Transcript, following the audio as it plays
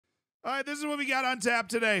All right, this is what we got on tap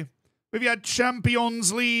today. We've got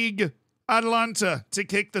Champions League Atlanta to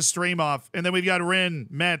kick the stream off. And then we've got Rennes,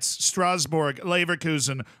 Metz, Strasbourg,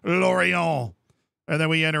 Leverkusen, Lorient. And then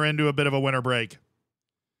we enter into a bit of a winter break.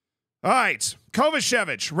 All right,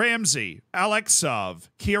 Kovacevic, Ramsey, Alexov,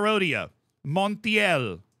 Kirodia,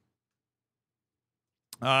 Montiel,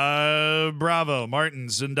 Bravo, Martin,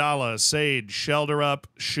 Zindala, Sage, Shelderup,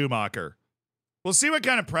 Schumacher. We'll see what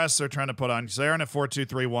kind of press they're trying to put on because they're in a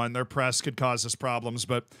 4-2-3-1. Their press could cause us problems,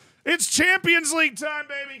 but it's Champions League time,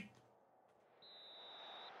 baby.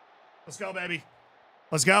 Let's go, baby.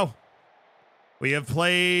 Let's go. We have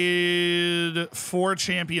played 4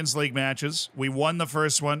 Champions League matches. We won the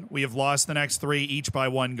first one. We have lost the next 3, each by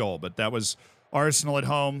 1 goal, but that was Arsenal at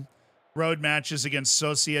home. Road matches against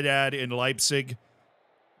Sociedad in Leipzig.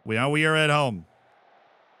 We are at home.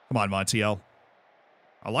 Come on, Montiel.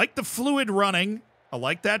 I like the fluid running. I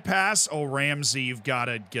like that pass. Oh, Ramsey, you've got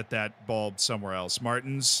to get that ball somewhere else.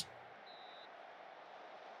 Martins.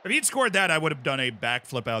 If he'd scored that, I would have done a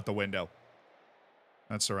backflip out the window.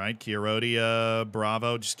 That's all right. Kirodia,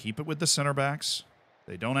 Bravo. Just keep it with the center backs.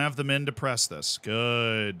 They don't have the men to press this.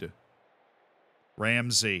 Good.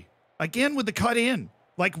 Ramsey. Again with the cut in.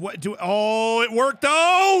 Like what do... Oh, it worked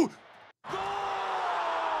though!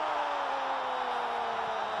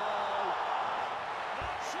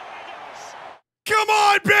 Come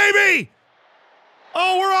on, baby!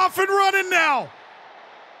 Oh, we're off and running now.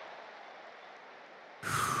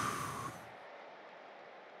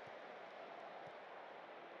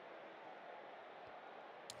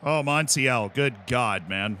 Oh, Montiel. Good God,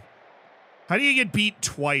 man. How do you get beat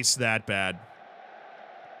twice that bad?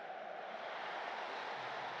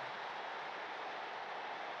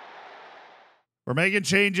 We're making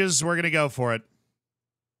changes. We're going to go for it.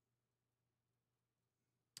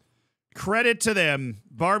 Credit to them.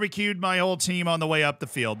 Barbecued my whole team on the way up the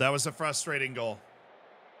field. That was a frustrating goal.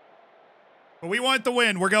 But we want the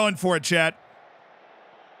win. We're going for it, chat.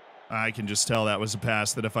 I can just tell that was a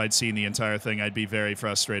pass that if I'd seen the entire thing, I'd be very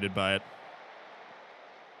frustrated by it.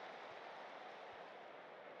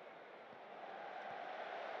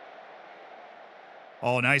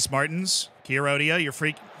 Oh, nice, Martins. Kirodia, you're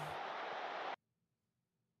freak.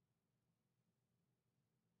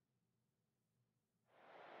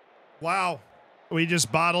 Wow. We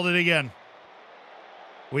just bottled it again.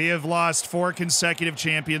 We have lost 4 consecutive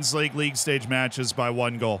Champions League stage matches by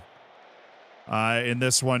 1 goal. In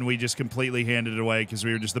this one, we just completely handed it away because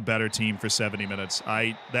we were just the better team for 70 minutes.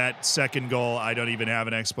 That second goal, I don't even have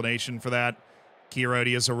an explanation for that.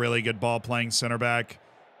 Kirodia is a really good ball-playing center back.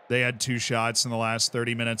 They had 2 shots in the last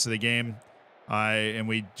 30 minutes of the game, and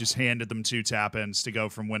we just handed them 2 tap-ins to go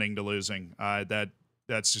from winning to losing.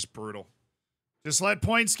 That's just brutal. Just let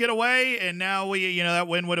points get away, and now that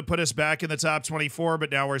win would have put us back in the top 24, but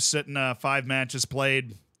now we're sitting 5 matches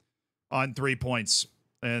played on 3 points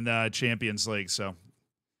in Champions League. So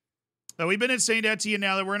we've been at St. Etienne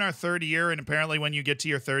now that we're in our 3rd year, and apparently when you get to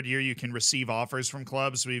your 3rd year, you can receive offers from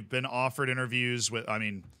clubs. We've been offered interviews with,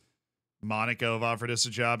 Monaco have offered us a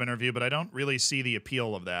job interview, but I don't really see the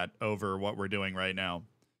appeal of that over what we're doing right now.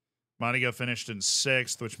 Monaco finished in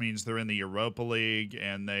 6th, which means they're in the Europa League,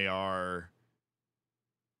 and they are...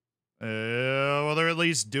 well, they're at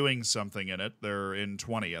least doing something in it. They're in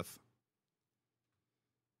 20th.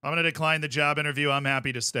 I'm going to decline the job interview. I'm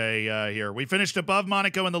happy to stay here. We finished above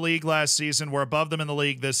Monaco in the league last season. We're above them in the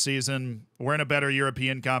league this season. We're in a better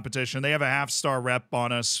European competition. They have a half-star rep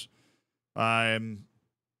on us. But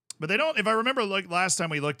they don't, if I remember last time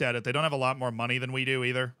we looked at it, they don't have a lot more money than we do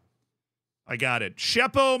either. I got it.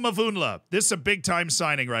 Shepo Mavunla. This is a big-time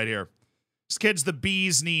signing right here. This kid's the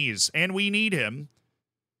bee's knees, and we need him.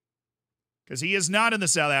 Because he is not in the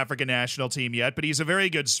South African national team yet, but he's a very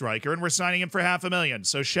good striker, and we're signing him for $500,000.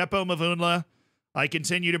 So Shepo Mavunla, I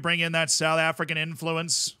continue to bring in that South African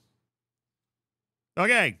influence.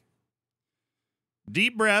 Okay.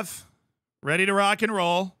 Deep breath. Ready to rock and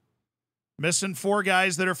roll. Missing 4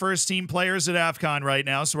 guys that are first-team players at AFCON right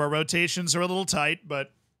now, so our rotations are a little tight,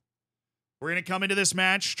 but we're going to come into this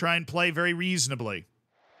match, try and play very reasonably.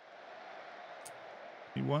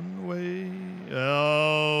 One way.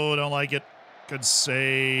 Oh, don't like it. Good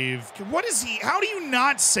save. What is he? How do you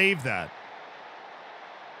not save that?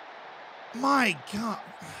 My God.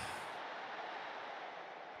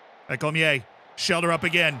 Ecomier. Shelter up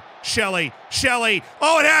again. Shelley.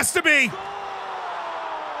 Oh, it has to be.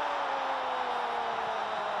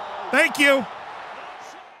 Thank you.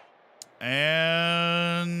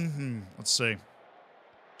 And let's see.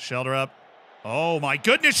 Shelter up. Oh, my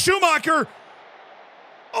goodness. Schumacher.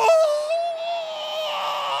 Oh!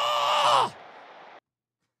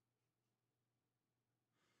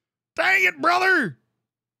 Dang it, brother!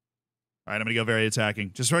 All right, I'm going to go very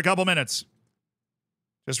attacking. Just for a couple minutes.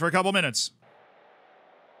 Just for a couple minutes.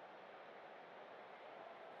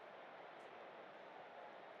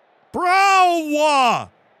 Bro!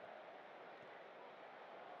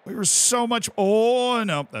 We were so much... Oh,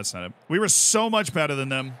 no, that's not it. We were so much better than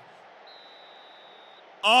them.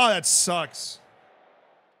 Oh, that sucks.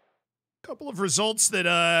 Couple of results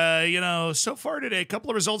that, you know, so far today, a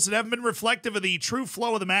couple of results that haven't been reflective of the true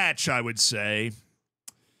flow of the match, I would say.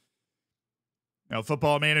 Now,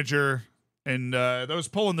 Football Manager and those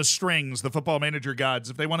pulling the strings, the Football Manager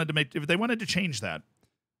gods, if they wanted to change that,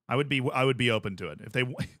 I would be open to it.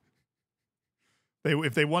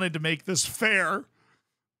 If they wanted to make this fair,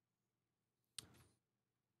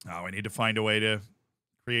 we need to find a way to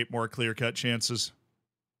create more clear-cut chances.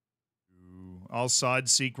 Al-Sad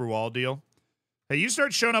seek Rual deal. Hey, you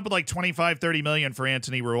start showing up with like 25, 30 million for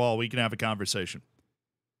Anthony Rual, we can have a conversation.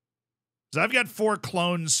 Because I've got 4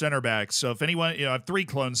 clone center backs. So if anyone, I have 3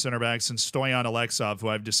 clone center backs and Stoyan Alexov, who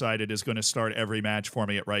I've decided is going to start every match for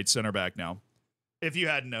me at right center back now. If you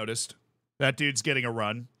hadn't noticed, that dude's getting a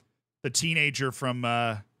run. The teenager from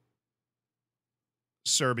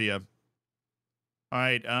Serbia. All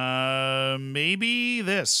right, maybe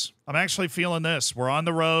this. I'm actually feeling this. We're on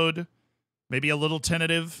the road. Maybe a little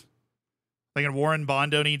tentative. Thinking Warren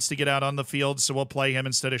Bondo needs to get out on the field, so we'll play him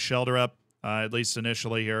instead of Shelterup, at least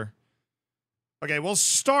initially here. Okay, we'll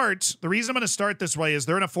start. The reason I'm going to start this way is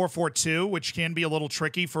they're in a 4-4-2, which can be a little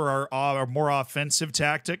tricky for our more offensive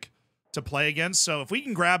tactic to play against. So if we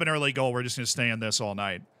can grab an early goal, we're just going to stay in this all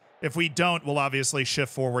night. If we don't, we'll obviously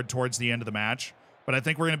shift forward towards the end of the match. But I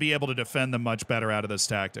think we're going to be able to defend them much better out of this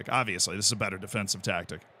tactic. Obviously, this is a better defensive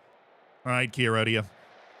tactic. All right, Kierodia.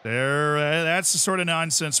 There, that's the sort of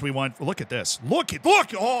nonsense we want. Look at this. Look.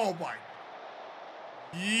 Oh, my.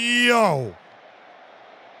 Yo.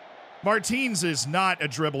 Martins is not a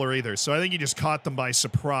dribbler either, so I think he just caught them by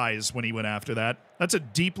surprise when he went after that. That's a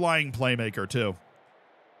deep-lying playmaker, too.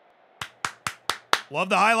 Love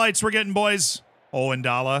the highlights we're getting, boys. Oh,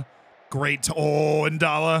 Ndala. Great. Oh,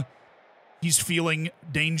 Ndala. He's feeling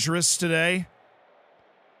dangerous today.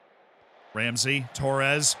 Ramsey,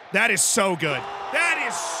 Torres. That is so good. That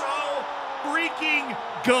is so freaking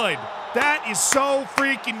good. That is so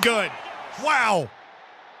freaking good. Wow.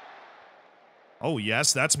 Oh,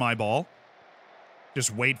 yes, that's my ball.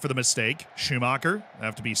 Just wait for the mistake. Schumacher.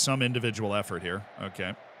 Have to be some individual effort here.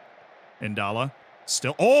 Okay. Ndala.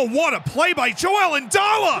 Still. Oh, what a play by Joel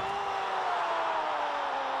Ndala.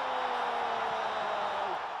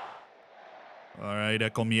 All right,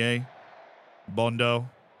 Ecomier. Bondo.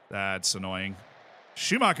 That's annoying.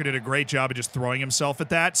 Schumacher did a great job of just throwing himself at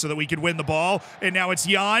that so that we could win the ball. And now it's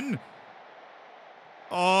Jan.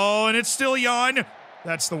 Oh, and it's still Jan.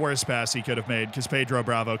 That's the worst pass he could have made because Pedro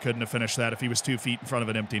Bravo couldn't have finished that if he was 2 feet in front of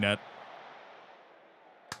an empty net.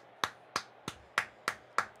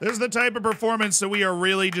 This is the type of performance that we are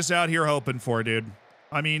really just out here hoping for, dude.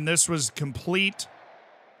 I mean, this was complete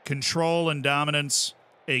control and dominance.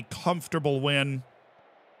 A comfortable win.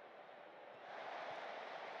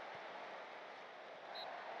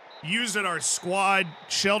 Using our squad.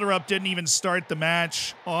 Shelterup didn't even start the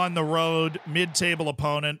match on the road. Mid-table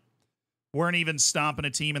opponent. Weren't even stomping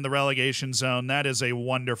a team in the relegation zone. That is a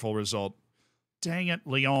wonderful result. Dang it,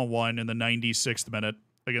 Lyon won in the 96th minute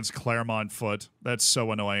against Clermont Foot. That's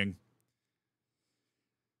so annoying.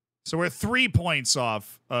 So we're 3 points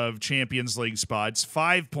off of Champions League spots.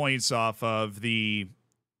 5 points off of the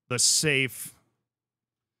safe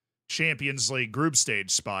Champions League group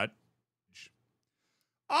stage spot.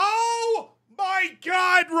 Oh my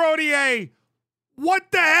God, Rodier!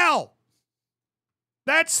 What the hell?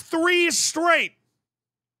 That's 3 straight.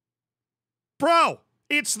 Bro,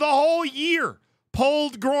 it's the whole year.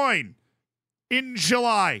 Pulled groin in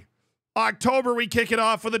July. October, we kick it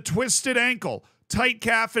off with a twisted ankle. Tight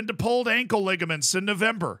calf into pulled ankle ligaments in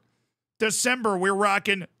November. December, we're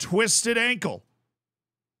rocking twisted ankle.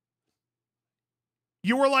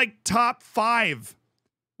 You were like top 5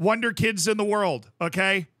 wonder kids in the world,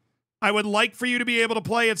 okay? I would like for you to be able to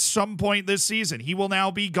play at some point this season. He will now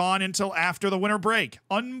be gone until after the winter break.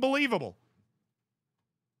 Unbelievable.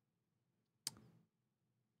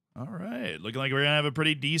 All right. Looking like we're going to have a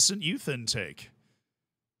pretty decent youth intake.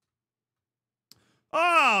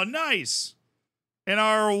 Oh, nice. In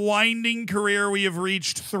our winding career, we have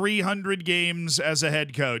reached 300 games as a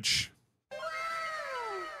head coach.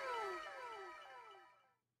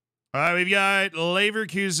 All right, we've got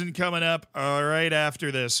Leverkusen coming up right after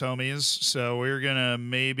this, homies. So we're going to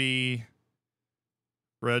maybe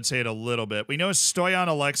rotate a little bit. We know Stoyan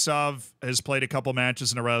Alexov has played a couple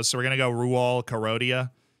matches in a row, so we're going to go Rual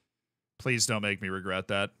Karodia. Please don't make me regret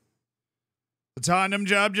that. The Tottenham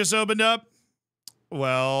job just opened up.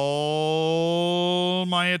 Well,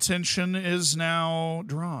 my attention is now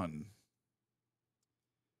drawn.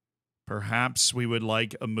 Perhaps we would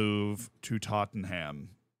like a move to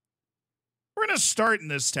Tottenham. We're going to start in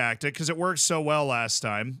this tactic because it worked so well last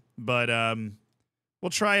time, but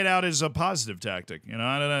we'll try it out as a positive tactic. You know,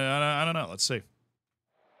 I don't know. Let's see.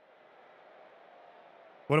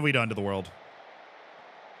 What have we done to the world?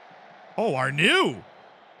 Oh, our new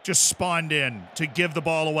just spawned in to give the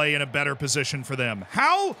ball away in a better position for them.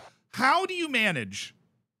 How do you manage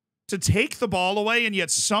to take the ball away and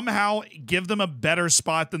yet somehow give them a better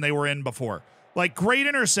spot than they were in before? Like, great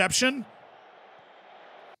interception.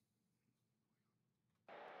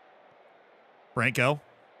 Franco.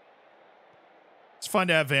 It's fun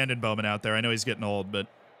to have Vanden Bomen out there. I know he's getting old, but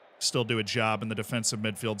still do a job in the defensive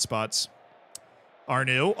midfield spots.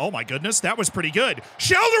 Arnu. Oh, my goodness. That was pretty good.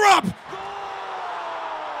 Shoulder up!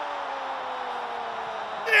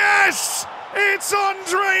 Yes! It's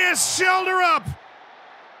Andreas Shoulder up!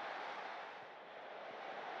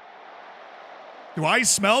 Do I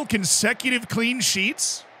smell consecutive clean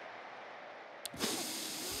sheets?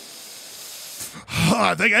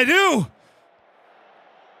 I think I do.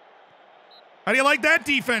 How do you like that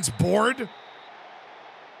defense, board?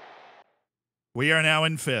 We are now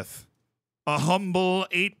in 5th. A humble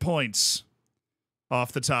 8 points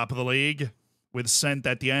off the top of the league, with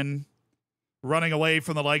Saint-Étienne running away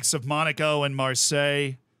from the likes of Monaco and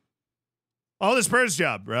Marseille. Oh, the Spurs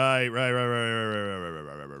job. Right. They're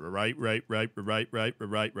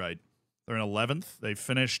in 11th. They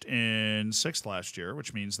finished in 6th last year,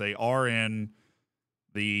 which means they are in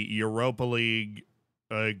the Europa League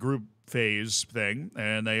group phase thing,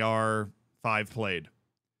 and they are 5 played.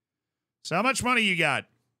 So how much money you got?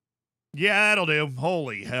 Yeah, that'll do.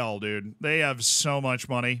 Holy hell, dude. They have so much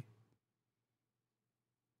money.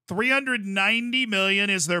 390 million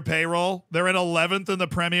is their payroll. They're at 11th in the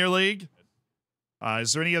Premier League.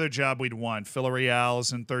 Is there any other job we'd want? Villarreal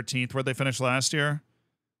is in 13th. Where'd they finish last year?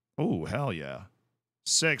 Oh, hell yeah.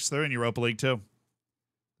 6th. They're in Europa League, too.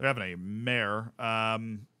 They're having a mare.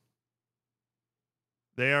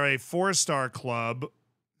 They are a 4-star club.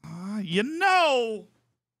 You know,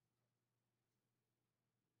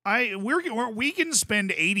 we can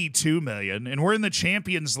spend 82 million, and we're in the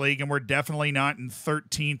Champions League, and we're definitely not in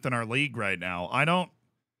 13th in our league right now. I don't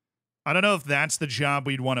know if that's the job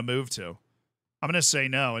we'd want to move to. I'm going to say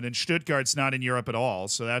no. And then Stuttgart's not in Europe at all,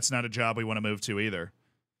 so that's not a job we want to move to either.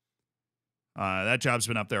 That job's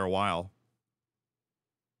been up there a while.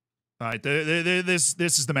 All right, this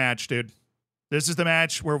is the match, dude. This is the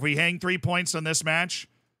match where if we hang 3 points on this match,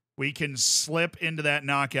 we can slip into that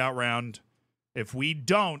knockout round. If we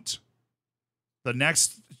don't, the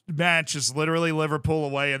next match is literally Liverpool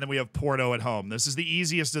away, and then we have Porto at home. This is the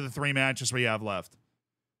easiest of the 3 matches we have left.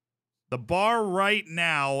 The bar right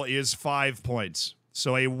now is 5 points,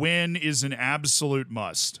 so a win is an absolute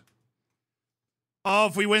must. Oh,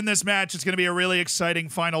 if we win this match, it's going to be a really exciting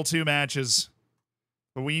final 2 matches.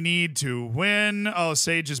 But we need to win. Oh,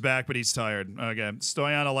 Sage is back, but he's tired. Okay,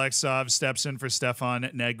 Stoyan Alexov steps in for Stefan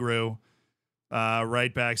Negru.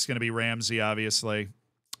 Right back's going to be Ramsey, obviously.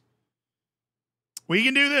 We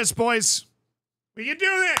can do this, boys. We can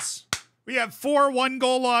do this. We have 4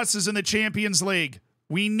 one-goal losses in the Champions League.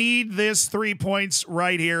 We need this 3 points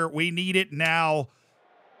right here. We need it now.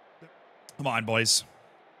 Come on, boys.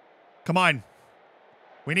 Come on.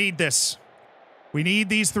 We need this. We need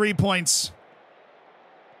these 3 points.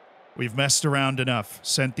 We've messed around enough.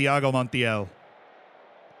 Santiago Montiel.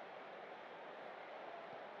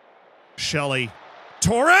 Shelley.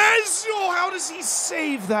 Torres! Oh, how does he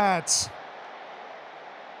save that?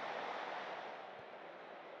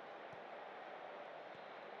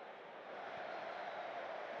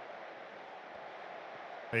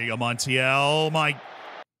 There you go, Montiel. My...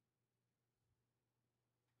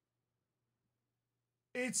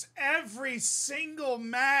 It's every single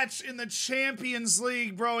match in the Champions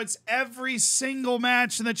League, bro. It's every single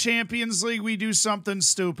match in the Champions League we do something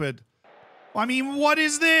stupid. I mean, what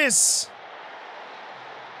is this?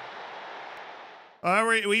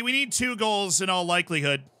 We need 2 goals in all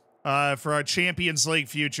likelihood for our Champions League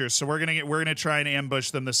future. So we're gonna try and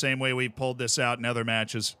ambush them the same way we pulled this out in other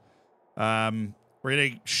matches. We're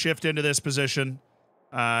gonna shift into this position.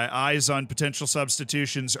 Eyes on potential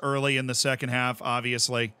substitutions early in the second half,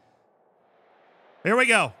 obviously. Here we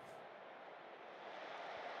go.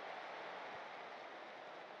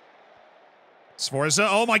 Sforza.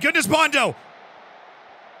 Oh, my goodness, Bondo.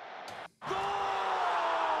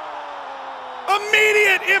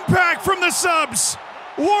 Immediate impact from the subs.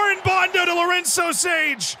 Warren Bondo to Lorenzo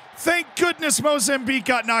Sage. Thank goodness Mozambique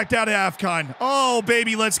got knocked out of AFCON. Oh,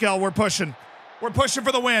 baby, let's go. We're pushing. We're pushing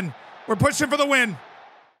for the win. We're pushing for the win.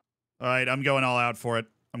 All right, I'm going all out for it.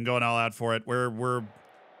 I'm going all out for it. We're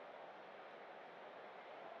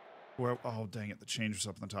oh, dang it. The change was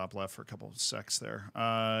up in the top left for a couple of secs there.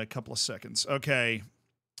 A couple of seconds. Okay.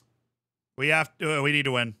 We need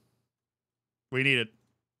to win. We need it.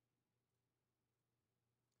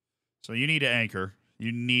 So you need to anchor.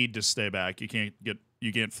 You need to stay back. You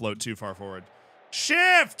can't float too far forward.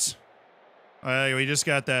 Shift! We just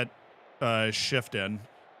got that shift in.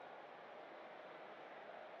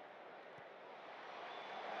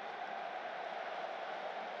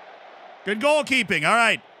 Good goalkeeping. All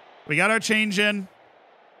right. We got our change in.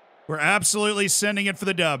 We're absolutely sending it for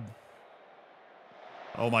the dub.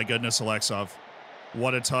 Oh my goodness, Alexov.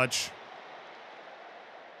 What a touch.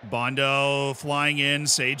 Bondo flying in.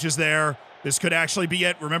 Sage is there. This could actually be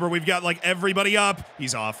it. Remember, we've got like everybody up.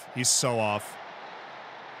 He's off. He's so off.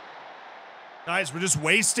 Guys, we're just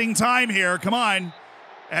wasting time here. Come on.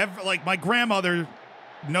 Like my grandmother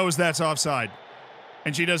knows that's offside.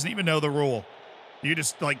 And she doesn't even know the rule. You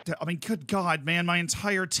just like, I mean, good God, man, my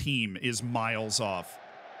entire team is miles off.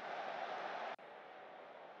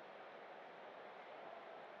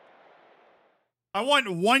 I want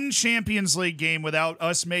one Champions League game without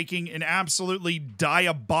us making an absolutely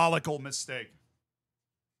diabolical mistake.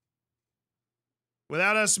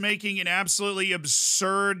 Without us making an absolutely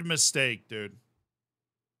absurd mistake, dude.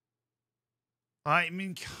 I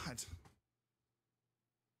mean, God.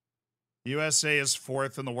 USA is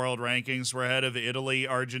 4th in the world rankings. We're ahead of Italy,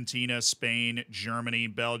 Argentina, Spain, Germany,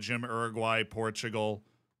 Belgium, Uruguay, Portugal.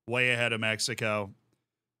 Way ahead of Mexico.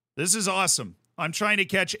 This is awesome. I'm trying to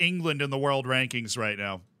catch England in the world rankings right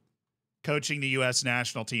now. Coaching the U.S.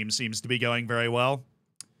 national team seems to be going very well.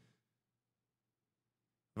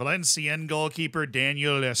 Valenciennes goalkeeper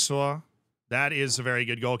Daniel Lesor. That is a very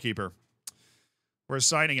good goalkeeper. We're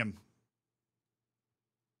signing him.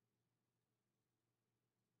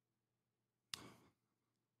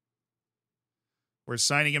 We're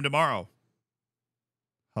signing him tomorrow.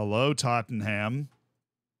 Hello, Tottenham.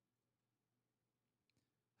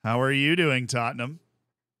 How are you doing, Tottenham?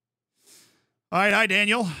 All right, hi,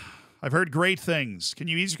 Daniel. I've heard great things. Can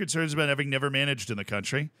you ease your concerns about having never managed in the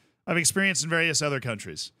country? I've experienced in various other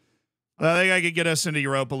countries. I think I could get us into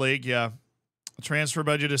Europa League, yeah. Transfer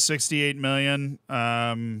budget is $68 million.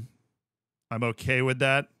 I'm okay with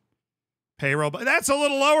that. Payroll, but that's a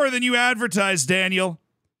little lower than you advertised, Daniel.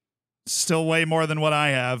 Still way more than what I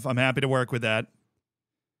have. I'm happy to work with that.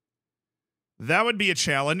 That would be a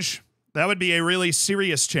challenge. That would be a really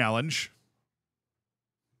serious challenge.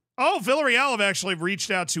 Oh, Villarreal have actually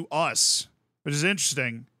reached out to us, which is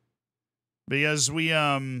interesting because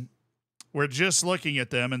we're just looking at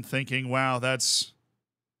them and thinking, wow, that's,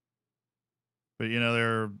 but you know,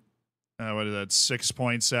 they're, what is that, 6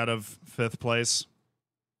 points out of 5th place.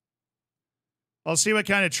 I'll see what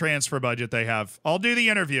kind of transfer budget they have. I'll do the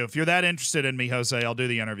interview. If you're that interested in me, Jose, I'll do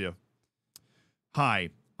the interview. Hi.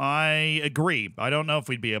 I agree. I don't know if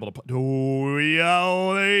we'd be able to put... Oh,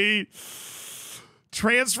 yeah,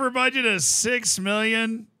 transfer budget is $6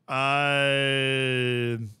 million.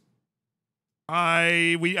 I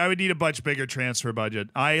would need a much bigger transfer budget.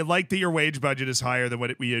 I like that your wage budget is higher than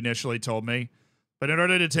what we initially told me. But in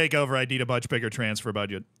order to take over, I need a much bigger transfer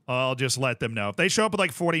budget. I'll just let them know. If they show up with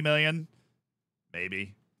like $40 million...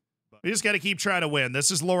 maybe. We just got to keep trying to win. This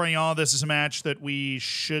is Lorient. This is a match that we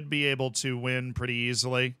should be able to win pretty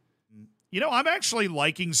easily. You know, I'm actually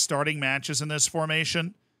liking starting matches in this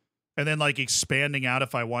formation and then, like, expanding out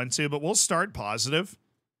if I want to, but we'll start positive.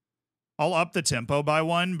 I'll up the tempo by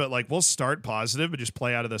 1, but, like, we'll start positive but just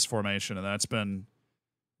play out of this formation, and that's been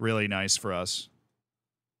really nice for us.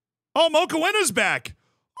 Oh, Mokowena's back!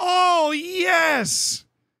 Oh, yes!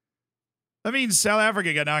 That means South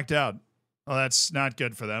Africa got knocked out. Well, that's not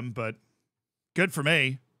good for them, but good for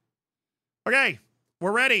me. Okay,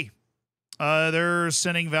 we're ready. They're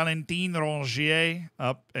sending Valentin Rongier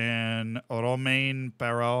up and Romain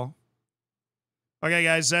Perrault. Okay,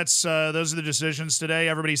 guys, that's those are the decisions today.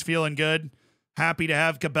 Everybody's feeling good. Happy to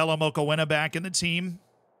have Cabello Mokowena back in the team.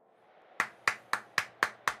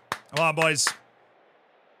 Come on, boys.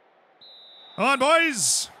 Come on,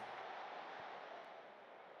 boys.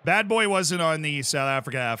 Bad Boy wasn't on the South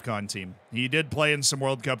Africa AFCON team. He did play in some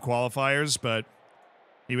World Cup qualifiers, but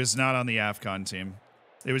he was not on the AFCON team.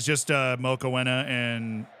 It was just Mokowena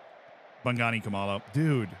and Bongani Kamalo.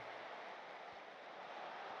 Dude.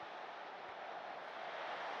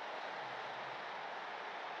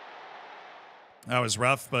 That was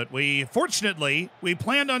rough, but fortunately, we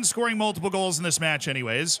planned on scoring multiple goals in this match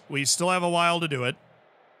anyways. We still have a while to do it.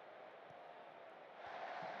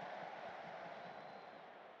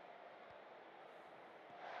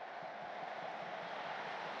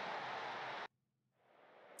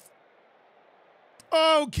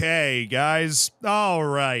 Okay, guys. All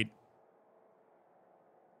right.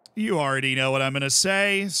 You already know what I'm going to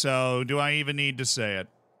say, so do I even need to say it?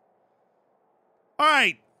 All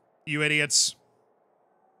right, you idiots.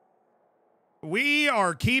 We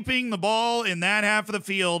are keeping the ball in that half of the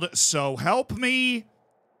field, so help me.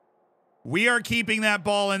 We are keeping that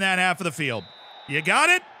ball in that half of the field. You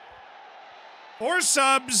got it? 4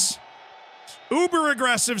 subs. Uber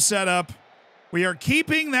aggressive setup. We are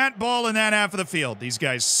keeping that ball in that half of the field. These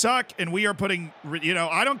guys suck, and we are putting, you know,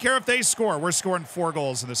 I don't care if they score. We're scoring 4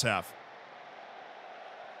 goals in this half.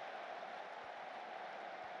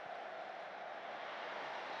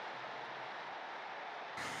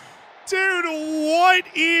 Dude, what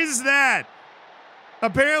is that?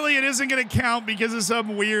 Apparently it isn't going to count because of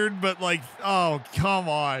some weird, but like, oh, come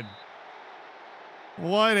on.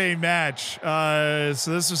 What a match.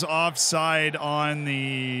 So this was offside on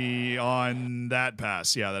that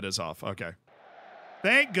pass. Yeah, that is off. Okay.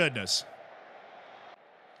 Thank goodness.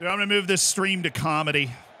 Dude, I'm going to move this stream to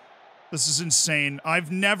comedy. This is insane.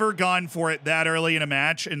 I've never gone for it that early in a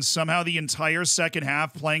match, and somehow the entire second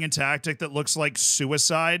half playing a tactic that looks like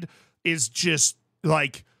suicide is just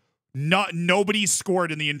like nobody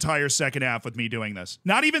scored in the entire second half with me doing this.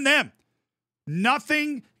 Not even them.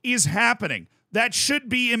 Nothing is happening. That should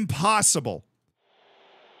be impossible.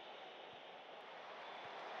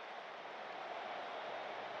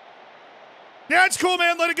 Yeah, it's cool,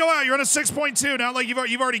 man. Let it go out. You're on a 6.2. Now, like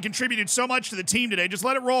you've already contributed so much to the team today. Just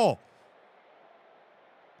let it roll.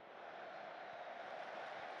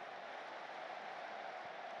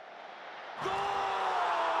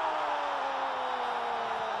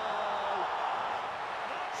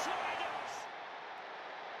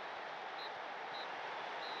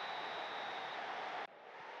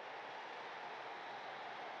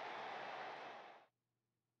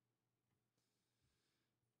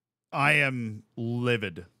 I am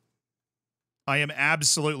livid. I am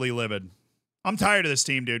absolutely livid. I'm tired of this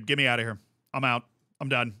team, dude. Get me out of here. I'm out. I'm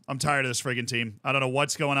done. I'm tired of this friggin' team. I don't know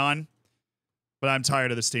what's going on, but I'm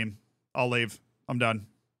tired of this team. I'll leave. I'm done.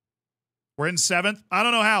 We're in 7th. I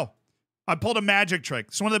don't know how. I pulled a magic trick.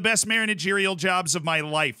 It's one of the best managerial jobs of my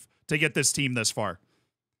life to get this team this far.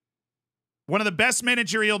 One of the best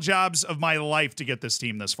managerial jobs of my life to get this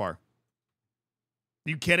team this far. Are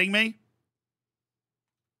you kidding me?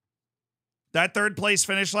 That 3rd place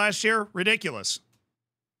finish last year? Ridiculous.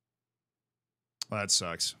 Well, that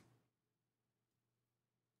sucks.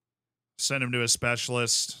 Send him to a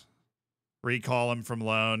specialist. Recall him from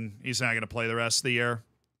loan. He's not going to play the rest of the year.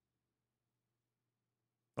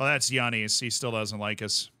 Well, that's Yannis. He still doesn't like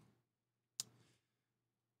us.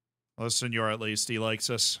 Well, Senor, at least, he likes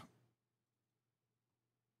us.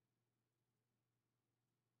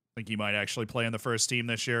 I think he might actually play in the first team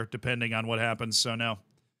this year, depending on what happens, so no.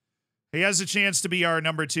 He has a chance to be our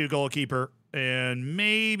number 2 goalkeeper and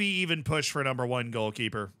maybe even push for number 1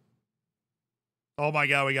 goalkeeper. Oh my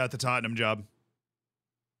God, we got the Tottenham job.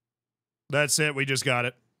 That's it. We just got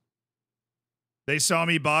it. They saw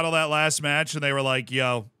me bottle that last match and they were like,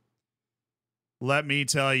 yo, let me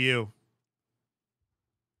tell you.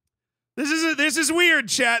 This is weird,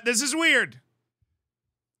 chat. This is weird.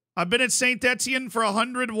 I've been at St. Etienne for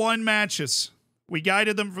 101 matches. We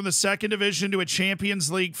guided them from the 2nd division to a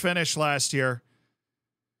Champions League finish last year.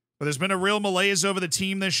 But there's been a real malaise over the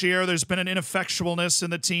team this year. There's been an ineffectualness in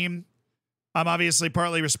the team. I'm obviously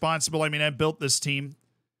partly responsible. I mean, I built this team.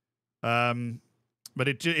 But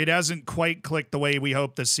it hasn't quite clicked the way we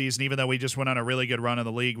hoped this season, even though we just went on a really good run in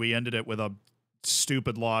the league. We ended it with a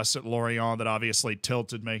stupid loss at Lorient that obviously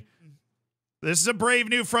tilted me. This is a brave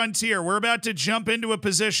new frontier. We're about to jump into a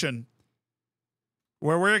position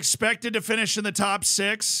where we're expected to finish in the top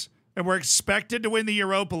 6, and we're expected to win the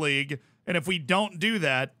Europa League, and if we don't do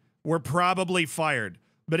that, we're probably fired.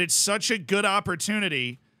 But it's such a good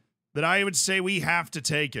opportunity that I would say we have to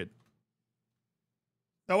take it.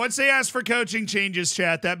 Now, once they ask for coaching changes,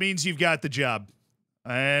 chat, that means you've got the job.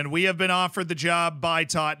 And we have been offered the job by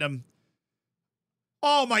Tottenham.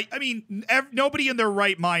 Oh, my, I mean, nobody in their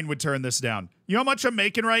right mind would turn this down. You know how much I'm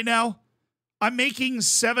making right now? I'm making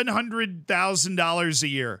 $700,000 a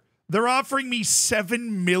year. They're offering me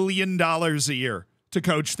 $7 million a year to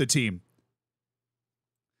coach the team.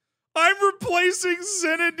 I'm replacing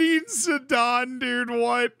Zinedine Zidane, dude.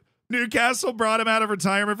 What? Newcastle brought him out of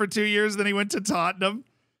retirement for 2 years, then he went to Tottenham.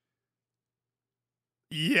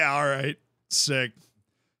 Yeah, all right. Sick.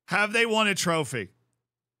 Have they won a trophy?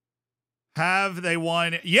 Have they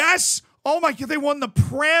won? Yes! Oh my God, they won the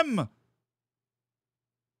Prem.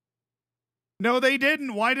 No, they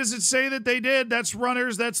didn't. Why does it say that they did? That's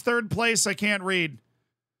runners. That's third place. I can't read.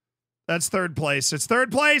 That's third place. It's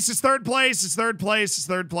third place. It's third place. It's third place. It's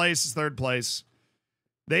third place. It's third place.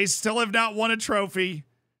 They still have not won a trophy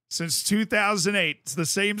since 2008. It's the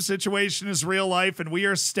same situation as real life, and we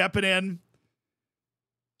are stepping in.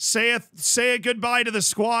 Say a goodbye to the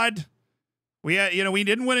squad. We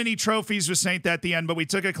didn't win any trophies with Saint at the end, but we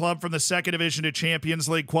took a club from the second division to Champions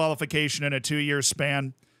League qualification in a 2-year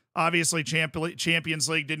span. Obviously, Champions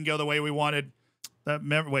League didn't go the way we wanted.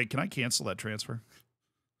 Wait, can I cancel that transfer?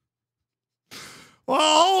 Well,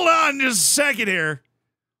 hold on just a second here.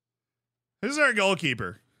 This is our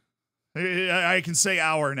goalkeeper. I can say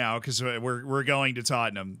our now because we're going to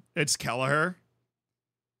Tottenham. It's Kelleher.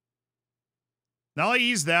 Not like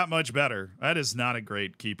he's that much better. That is not a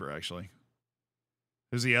great keeper, actually.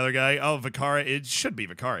 Who's the other guy? Oh, Vicario. It should be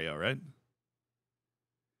Vicario, right?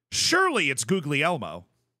 Surely it's Guglielmo.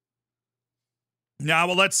 Nah,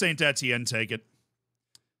 well, let Saint Etienne take it.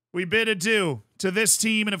 We bid adieu to this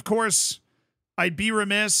team, and of course, I would be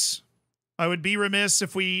remiss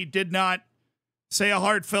if we did not say a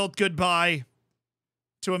heartfelt goodbye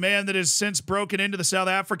to a man that has since broken into the South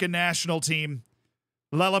African national team,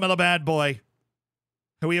 Lalamela Bad Boy,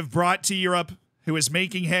 who we have brought to Europe, who is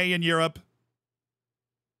making hay in Europe.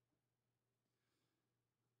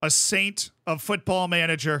 A saint of Football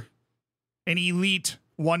Manager, an elite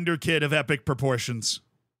wonder kid of epic proportions.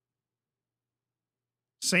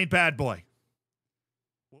 Saint Bad Boy.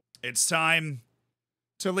 It's time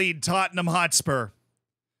to lead Tottenham Hotspur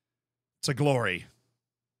to glory.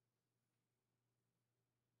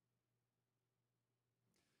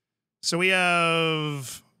 So we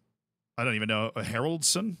have, I don't even know, a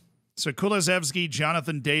Haroldson. So Kulazevsky,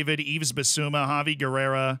 Jonathan David, Yves Bissouma, Javi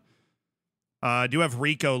Guerrera. Do have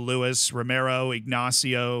Rico Lewis, Romero,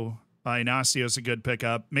 Ignacio. Ignacio's a good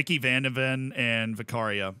pickup. Mickey Vandeven and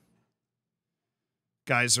Vicaria.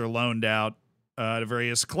 Guys are loaned out to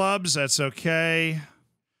various clubs. That's okay.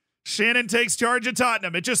 Shannon takes charge of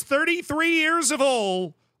Tottenham at just 33 years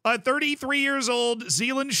old. 33 years old,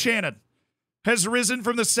 Zealand Shannon has risen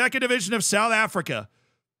from the second division of South Africa.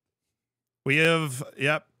 We've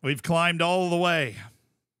climbed all the way.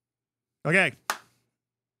 Okay.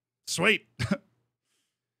 Sweet.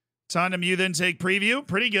 Tottenham, you then take preview.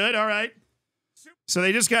 Pretty good. All right. So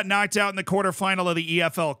they just got knocked out in the quarterfinal of the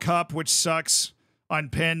EFL Cup, which sucks, on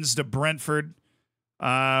pens to Brentford.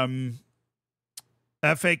 FA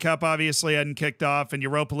Cup obviously hadn't kicked off, and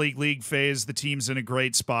Europa League phase, the team's in a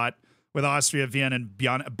great spot with Austria Vienna and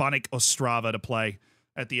Banik Ostrava to play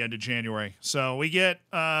at the end of January. So we get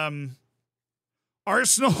Arsenal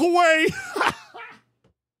away.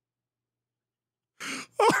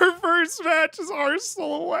 Our first match is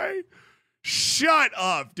Arsenal away. Shut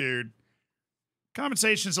up, dude.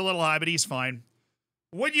 Compensation's a little high, but he's fine.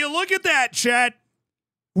 When you look at that, chat,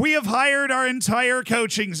 we have hired our entire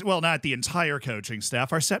coaching, well, not the entire coaching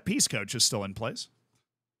staff. Our set piece coach is still in place.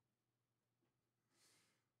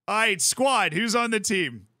 All right, squad, who's on the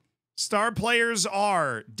team? Star players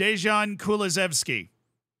are Dejan Kulazevsky.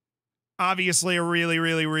 Obviously a really,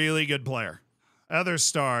 really, really good player. Other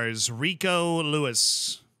stars, Rico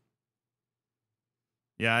Lewis.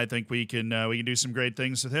 Yeah, I think we can do some great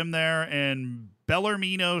things with him there. And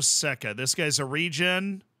Bellarmino Seca. This guy's a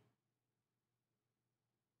regen.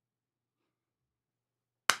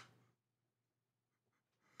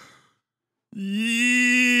 Yo!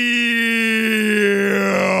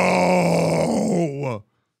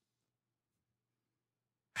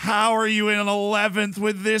 How are you in 11th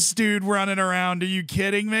with this dude running around? Are you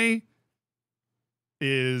kidding me?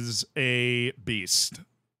 Is a beast.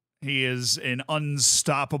 He is an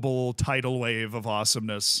unstoppable tidal wave of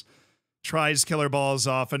awesomeness. Tries killer balls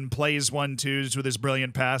often, plays 1-2s with his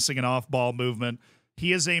brilliant passing and off-ball movement.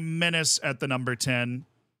 He is a menace at the number 10.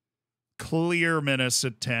 Clear menace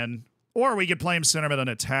at 10. Or we could play him center mid on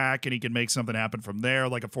attack, and he can make something happen from there,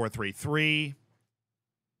 like a 4-3-3.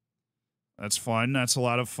 That's fun. That's a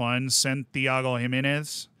lot of fun. Santiago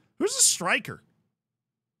Jimenez. Who's a striker?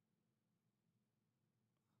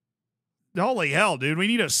 Holy hell, dude. We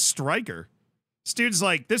need a striker.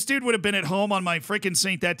 This dude would have been at home on my freaking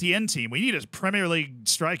Saint Etienne team. We need a Premier League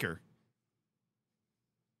striker.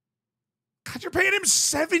 God, you're paying him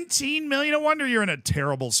 $17 million. No wonder you're in a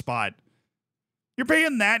terrible spot. You're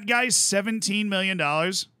paying that guy $17 million?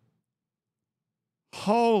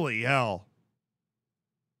 Holy hell.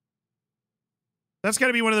 That's got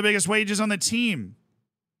to be one of the biggest wages on the team.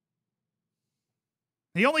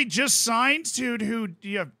 He only just signed, dude. Who?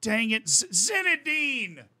 Yeah, dang it,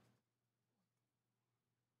 Zinedine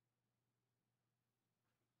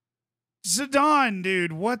Zidane,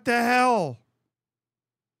 dude. What the hell?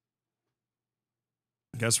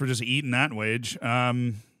 Guess we're just eating that wage.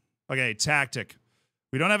 Okay, tactic.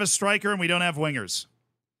 We don't have a striker and we don't have wingers.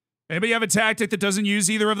 Anybody have a tactic that doesn't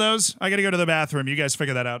use either of those? I gotta go to the bathroom. You guys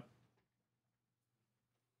figure that out.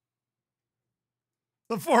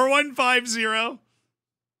 The 4150. All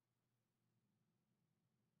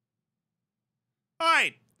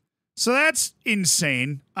right. So that's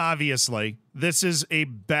insane, obviously. This is a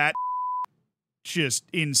just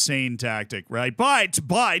insane tactic, right? But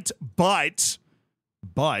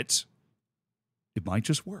it might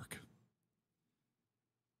just work.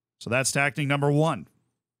 So that's tactic number one.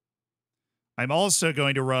 I'm also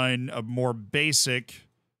going to run a more basic,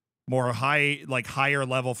 more higher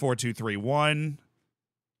level 4-2-3-1.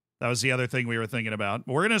 That was the other thing we were thinking about.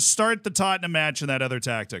 We're going to start the Tottenham match in that other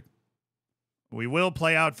tactic. We will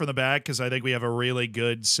play out from the back because I think we have a really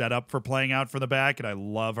good setup for playing out from the back, and I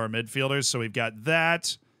love our midfielders. So we've got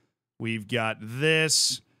that. We've got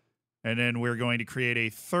this. And then we're going to create a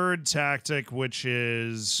third tactic, which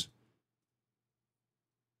is...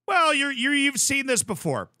 Well, you've seen this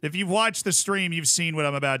before. If you've watched the stream, you've seen what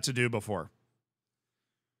I'm about to do before.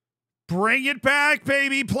 Bring it back,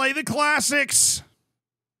 baby. Play the classics.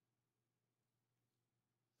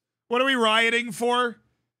 What are we rioting for?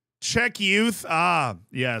 Czech youth? Ah,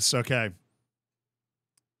 yes, okay.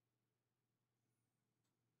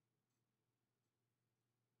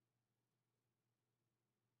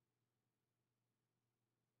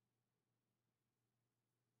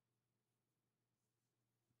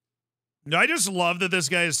 I just love that this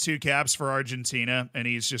guy has 2 caps for Argentina, and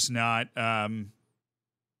he's just not up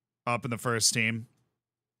in the first team.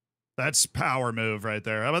 That's power move right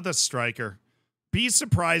there. How about the striker? Be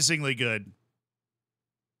surprisingly good.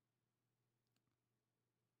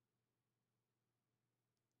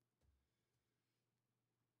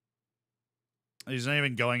 He's not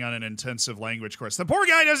even going on an intensive language course. The poor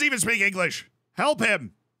guy doesn't even speak English. Help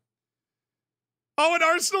him. Oh, and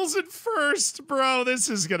Arsenal's in first, bro. This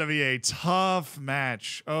is going to be a tough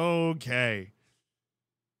match. Okay.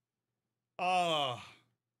 Oh,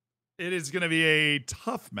 it is going to be a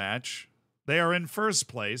tough match. They are in first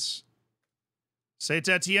place. Saint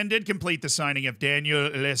Etienne did complete the signing of Daniel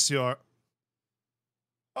Lesieur.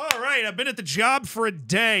 All right, I've been at the job for a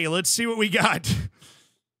day. Let's see what we got.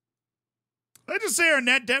 Let's just say our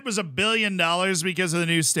net debt was $1 billion because of the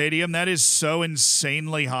new stadium. That is so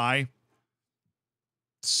insanely high.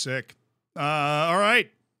 Sick. All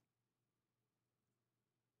right.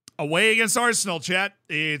 Away against Arsenal, chat.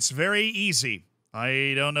 It's very easy.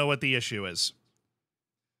 I don't know what the issue is.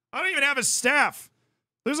 I don't even have a staff.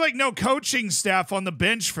 There's like no coaching staff on the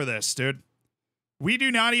bench for this, dude. We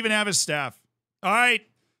do not even have a staff. All right.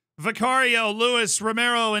 Vicario, Lewis,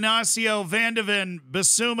 Romero, Inacio, Vandeven,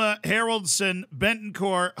 Basuma, Haroldson,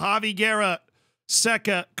 Bentoncourt, Javi Guerra,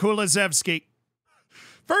 Seka, Kulusevski.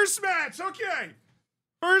 First match, okay.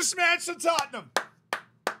 First match to Tottenham.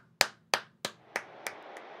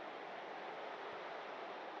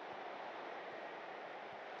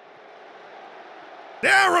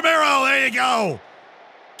 Yeah, Romero, there you go.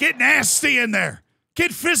 Get nasty in there.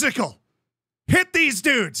 Get physical. Hit these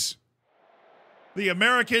dudes. The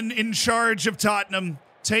American in charge of Tottenham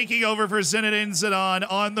taking over for Zinedine Zidane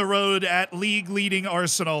on the road at league-leading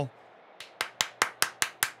Arsenal.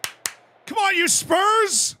 Come on, you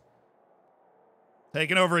Spurs!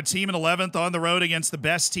 Taking over a team in 11th on the road against the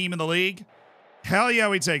best team in the league. Hell yeah,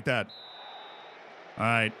 we take that. All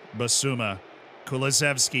right, Basuma.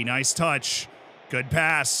 Kulusevski, nice touch. Good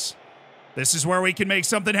pass. This is where we can make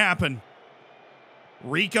something happen.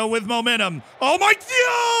 Rico with momentum. Oh my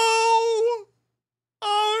God!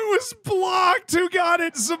 Oh, it was blocked. Who got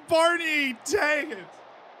it? Zabarni. Dang it.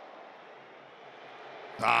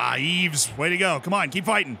 Ah, Eves. Way to go. Come on, keep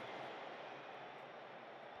fighting.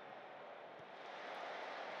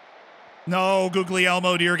 No,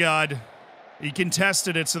 Guglielmo, dear God. He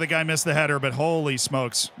contested it, so the guy missed the header, but holy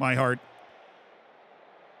smokes, my heart.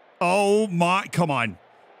 Oh my, come on.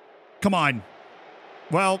 Come on.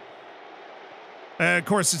 Well, of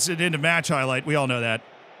course, it's an end of match highlight. We all know that.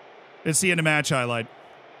 It's the end of match highlight.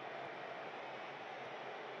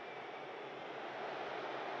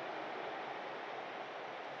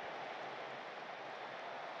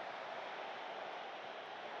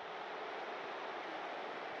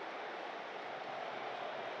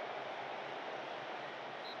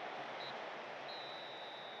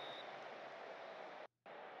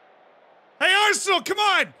 Hey, Arsenal, come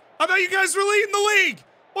on! I thought you guys were leading the league!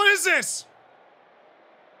 What is this?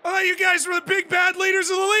 I thought you guys were the big bad leaders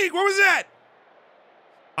of the league. What was that?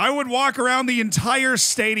 I would walk around the entire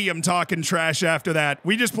stadium talking trash after that.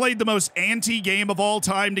 We just played the most anti-game of all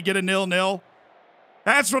time to get a 0-0.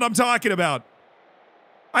 That's what I'm talking about.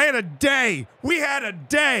 I had a day. We had a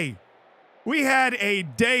day. We had a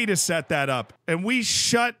day to set that up, and we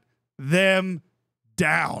shut them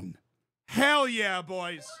down. Hell yeah,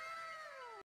 boys.